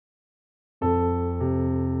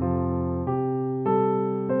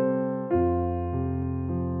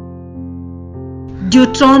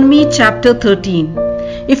Deuteronomy chapter 13.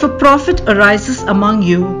 If a prophet arises among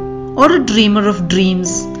you, or a dreamer of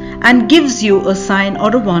dreams, and gives you a sign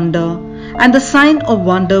or a wonder, and the sign or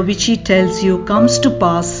wonder which he tells you comes to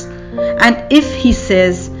pass, and if he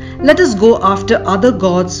says, "Let us go after other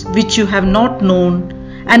gods which you have not known,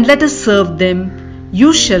 and let us serve them," you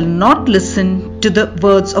shall not listen to the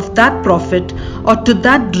words of that prophet or to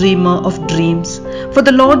that dreamer of dreams. For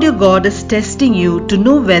the Lord your God is testing you to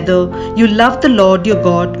know whether you love the Lord your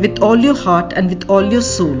God with all your heart and with all your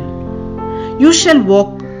soul. You shall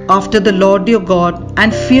walk after the Lord your God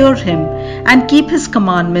and fear him and keep his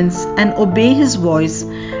commandments and obey his voice,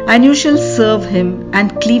 and you shall serve him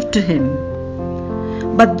and cleave to him.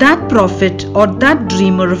 But that prophet or that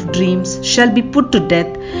dreamer of dreams shall be put to death,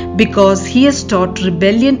 because he has taught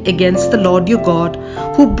rebellion against the Lord your God,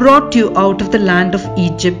 who brought you out of the land of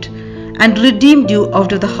Egypt and redeemed you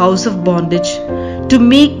out of the house of bondage, to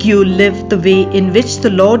make you live the way in which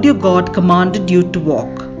the Lord your God commanded you to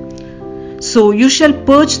walk. So you shall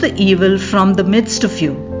purge the evil from the midst of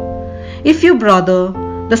you. If your brother,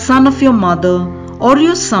 the son of your mother, or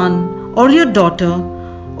your son, or your daughter,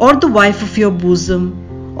 or the wife of your bosom,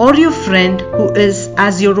 or your friend who is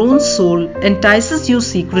as your own soul entices you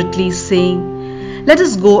secretly, saying, "Let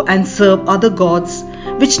us go and serve other gods,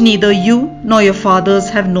 which neither you nor your fathers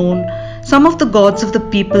have known," some of the gods of the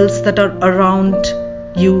peoples that are around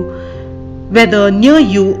you, whether near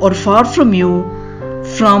you or far from you,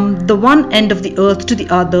 from the one end of the earth to the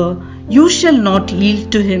other, you shall not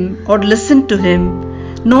yield to him or listen to him,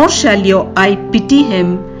 nor shall your eye pity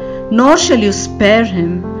him, nor shall you spare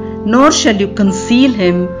him, nor shall you conceal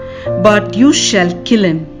him, but you shall kill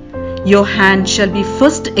him. Your hand shall be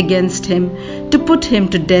first against him to put him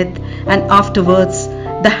to death, and afterwards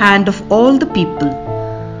the hand of all the people.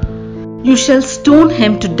 You shall stone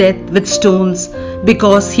him to death with stones,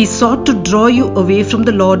 because he sought to draw you away from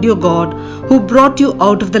the Lord your God, who brought you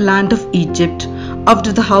out of the land of Egypt, out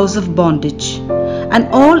of the house of bondage.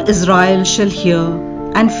 And all Israel shall hear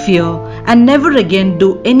and fear, and never again do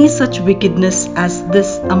any such wickedness as this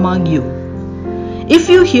among you. If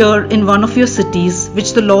you hear in one of your cities,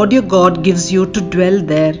 which the Lord your God gives you to dwell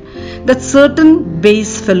there, that certain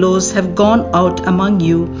base fellows have gone out among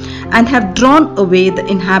you, and have drawn away the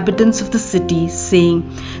inhabitants of the city, saying,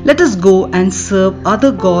 "Let us go and serve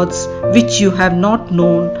other gods which you have not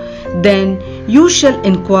known," then you shall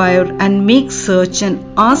inquire and make search and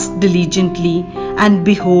ask diligently, and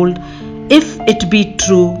behold, if it be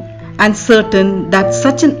true and certain that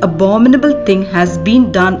such an abominable thing has been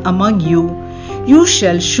done among you, you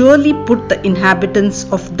shall surely put the inhabitants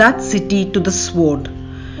of that city to the sword,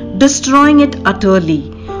 destroying it utterly,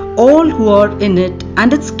 all who are in it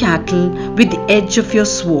and its cattle, with the edge of your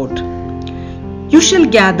sword. You shall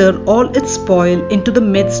gather all its spoil into the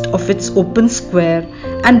midst of its open square,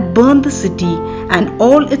 and burn the city and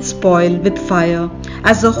all its spoil with fire,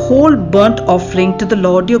 as a whole burnt offering to the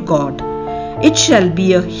Lord your God. It shall be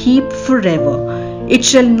a heap forever. It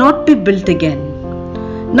shall not be built again.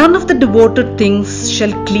 None of the devoted things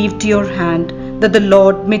shall cleave to your hand, that the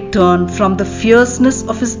Lord may turn from the fierceness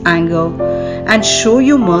of his anger, and show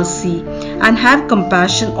you mercy, and have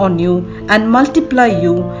compassion on you, and multiply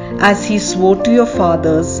you, as he swore to your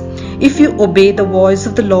fathers, if you obey the voice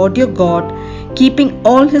of the Lord your God, keeping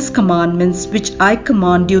all his commandments which I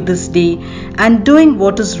command you this day, and doing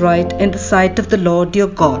what is right in the sight of the Lord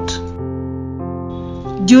your God.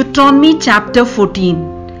 Deuteronomy chapter 14.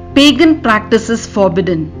 Pagan practices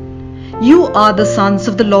forbidden. You are the sons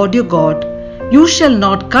of the Lord your God. You shall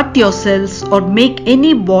not cut yourselves or make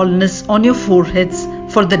any baldness on your foreheads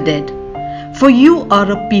for the dead. For you are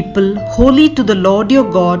a people holy to the Lord your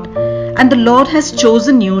God, and the Lord has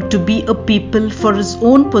chosen you to be a people for his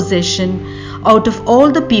own possession out of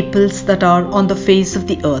all the peoples that are on the face of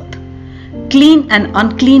the earth. Clean and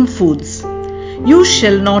unclean foods. You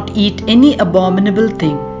shall not eat any abominable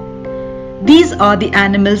thing. These are the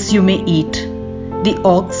animals you may eat: the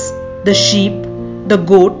ox, the sheep, the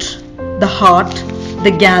goat, the hart,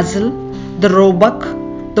 the gazelle, the roebuck,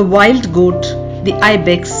 the wild goat, the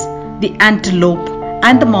ibex, the antelope,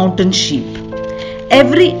 and the mountain sheep.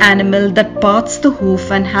 Every animal that parts the hoof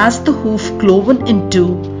and has the hoof cloven in two,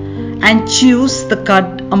 and chews the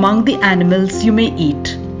cud among the animals you may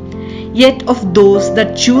eat. Yet of those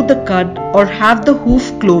that chew the cud or have the hoof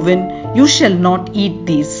cloven, you shall not eat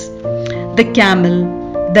these: the camel,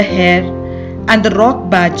 the hare, and the rock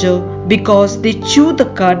badger, because they chew the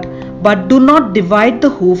cud but do not divide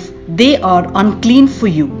the hoof, they are unclean for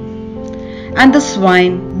you. And the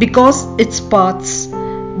swine, because it parts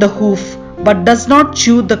the hoof but does not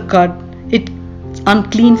chew the cud, it is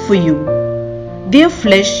unclean for you. Their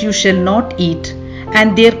flesh you shall not eat,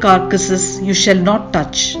 and their carcasses you shall not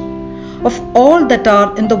touch. Of all that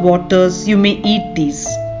are in the waters you may eat these.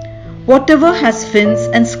 Whatever has fins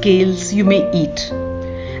and scales you may eat.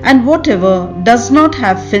 And whatever does not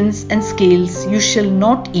have fins and scales you shall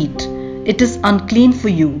not eat. It is unclean for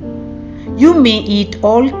you. You may eat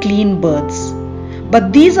all clean birds.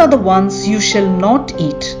 But these are the ones you shall not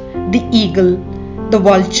eat: the eagle, the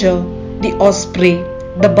vulture, the osprey,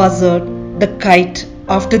 the buzzard, the kite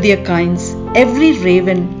after their kinds, every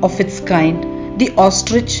raven of its kind, the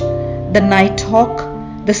ostrich, the nighthawk,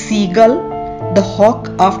 the seagull, the hawk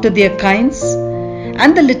after their kinds,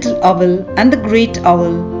 and the little owl and the great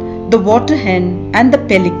owl, the water hen and the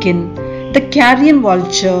pelican, the carrion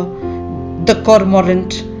vulture, the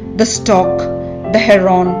cormorant, the stork, the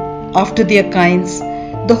heron after their kinds,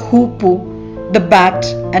 the hoopoe, the bat,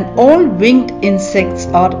 and all winged insects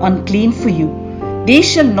are unclean for you. They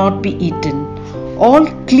shall not be eaten. All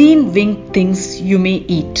clean winged things you may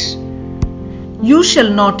eat. You shall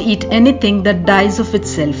not eat anything that dies of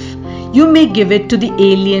itself. You may give it to the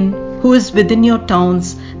alien who is within your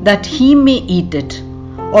towns, that he may eat it.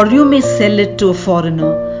 Or you may sell it to a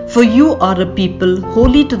foreigner, for you are a people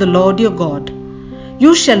holy to the Lord your God.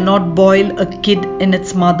 You shall not boil a kid in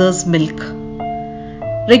its mother's milk.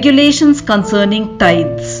 Regulations concerning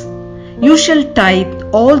tithes. You shall tithe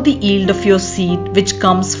all the yield of your seed which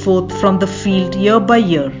comes forth from the field year by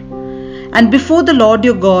year. And before the Lord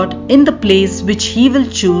your God, in the place which he will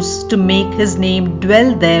choose to make his name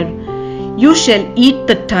dwell there, you shall eat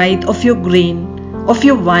the tithe of your grain, of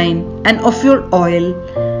your wine, and of your oil,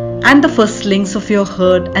 and the firstlings of your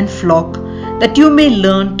herd and flock, that you may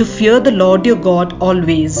learn to fear the Lord your God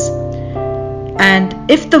always. And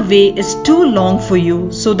if the way is too long for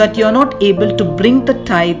you, so that you are not able to bring the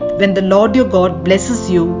tithe when the Lord your God blesses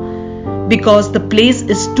you, because the place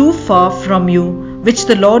is too far from you, which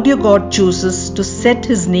the Lord your God chooses to set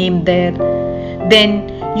his name there,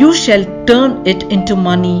 then you shall turn it into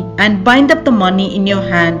money and bind up the money in your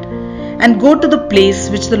hand, and go to the place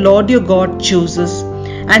which the Lord your God chooses,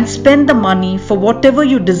 and spend the money for whatever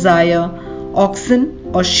you desire,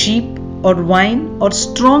 oxen or sheep or wine or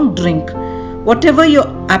strong drink, whatever your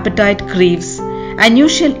appetite craves, and you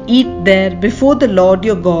shall eat there before the Lord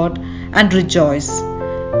your God and rejoice,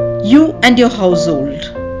 you and your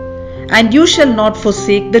household. And you shall not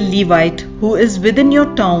forsake the Levite who is within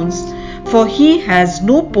your towns, for he has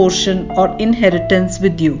no portion or inheritance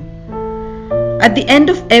with you. At the end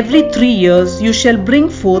of every 3 years you shall bring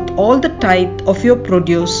forth all the tithe of your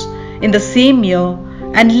produce in the same year,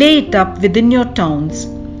 and lay it up within your towns.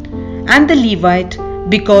 And the Levite,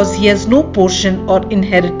 because he has no portion or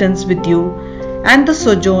inheritance with you, and the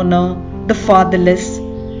sojourner, the fatherless,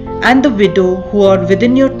 and the widow who are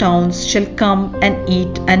within your towns shall come and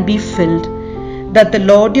eat and be filled, that the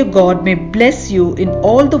Lord your God may bless you in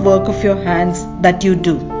all the work of your hands that you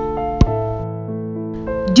do.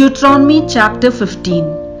 Deuteronomy chapter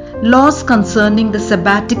 15. Laws concerning the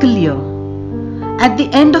sabbatical year. At the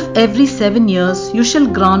end of every 7 years you shall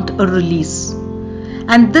grant a release.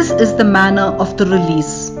 And this is the manner of the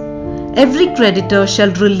release. Every creditor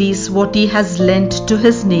shall release what he has lent to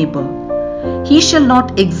his neighbor. He shall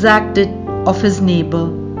not exact it of his neighbor,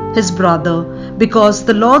 his brother, because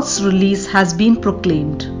the Lord's release has been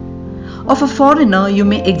proclaimed. Of a foreigner you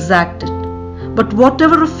may exact it, but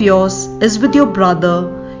whatever of yours is with your brother,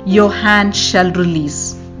 your hand shall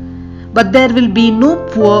release. But there will be no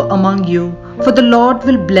poor among you, for the Lord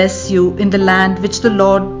will bless you in the land which the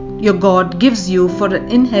Lord your God gives you for an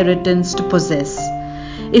inheritance to possess,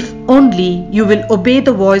 if only you will obey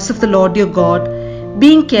the voice of the Lord your God,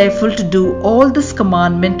 being careful to do all this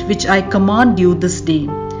commandment which I command you this day.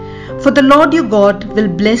 For the Lord your God will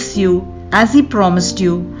bless you as he promised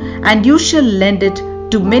you, and you shall lend it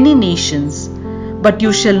to many nations, but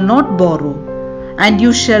you shall not borrow. And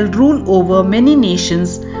you shall rule over many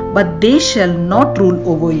nations, but they shall not rule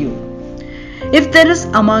over you. If there is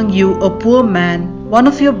among you a poor man, one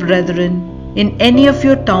of your brethren, in any of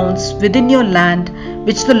your towns within your land,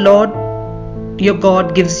 which the Lord your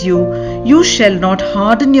God gives you, you shall not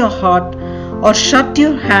harden your heart or shut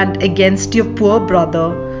your hand against your poor brother,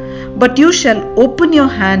 but you shall open your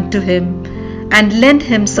hand to him and lend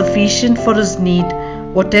him sufficient for his need,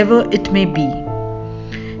 whatever it may be.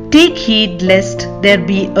 Take heed lest there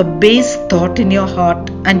be a base thought in your heart,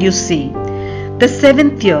 and you say, the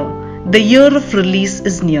 7th year, the year of release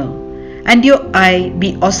is near, and your eye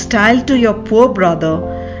be hostile to your poor brother,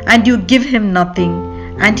 and you give him nothing,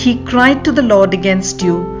 and he cried to the Lord against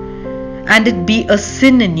you, and it be a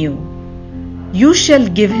sin in you. You shall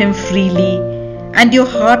give him freely, and your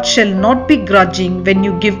heart shall not be grudging when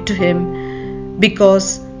you give to him,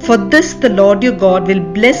 because For this the Lord your God will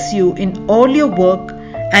bless you in all your work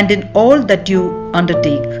and in all that you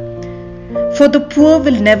undertake. For the poor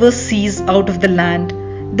will never cease out of the land.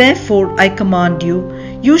 Therefore I command you,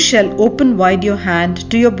 you shall open wide your hand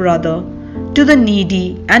to your brother, to the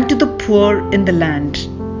needy and to the poor in the land.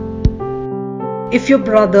 If your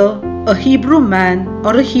brother, a Hebrew man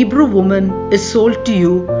or a Hebrew woman, is sold to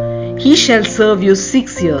you, he shall serve you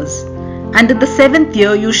 6 years, and in the 7th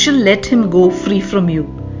year you shall let him go free from you.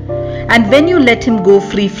 And when you let him go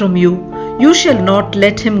free from you, you shall not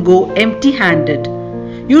let him go empty-handed.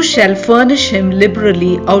 You shall furnish him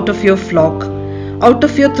liberally out of your flock, out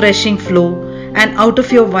of your threshing floor, and out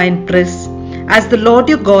of your winepress. As the Lord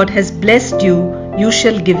your God has blessed you, you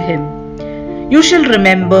shall give him. You shall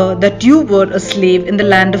remember that you were a slave in the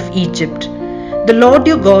land of Egypt. The Lord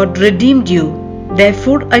your God redeemed you.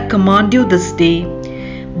 Therefore I command you this day.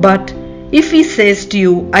 But if he says to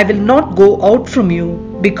you, I will not go out from you,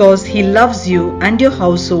 because he loves you and your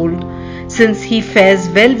household, since he fares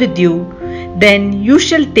well with you, then you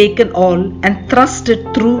shall take an awl and thrust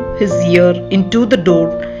it through his ear into the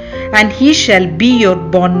door, and he shall be your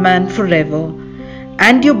bondman forever,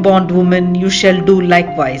 and your bondwoman you shall do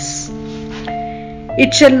likewise.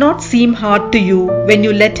 It shall not seem hard to you when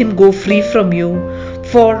you let him go free from you,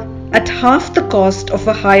 for at half the cost of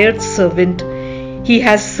a hired servant he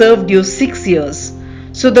has served you 6 years.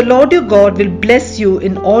 So the Lord your God will bless you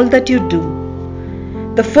in all that you do.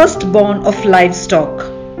 The firstborn of livestock.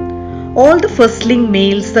 All the firstling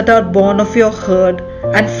males that are born of your herd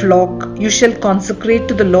and flock you shall consecrate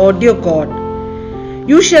to the Lord your God.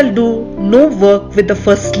 You shall do no work with the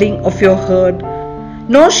firstling of your herd,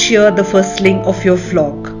 nor shear the firstling of your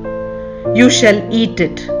flock. You shall eat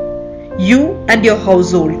it, you and your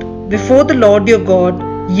household, before the Lord your God,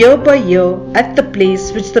 year by year, at the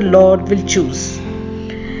place which the Lord will choose.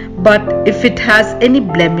 But if it has any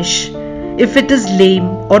blemish, if it is lame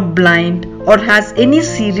or blind, or has any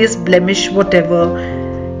serious blemish whatever,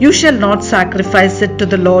 you shall not sacrifice it to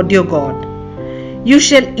the Lord your God. You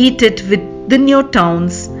shall eat it within your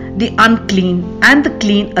towns. The unclean and the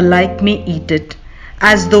clean alike may eat it,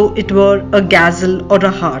 as though it were a gazelle or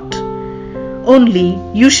a hart. Only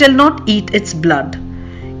you shall not eat its blood.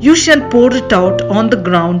 You shall pour it out on the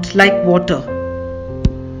ground like water.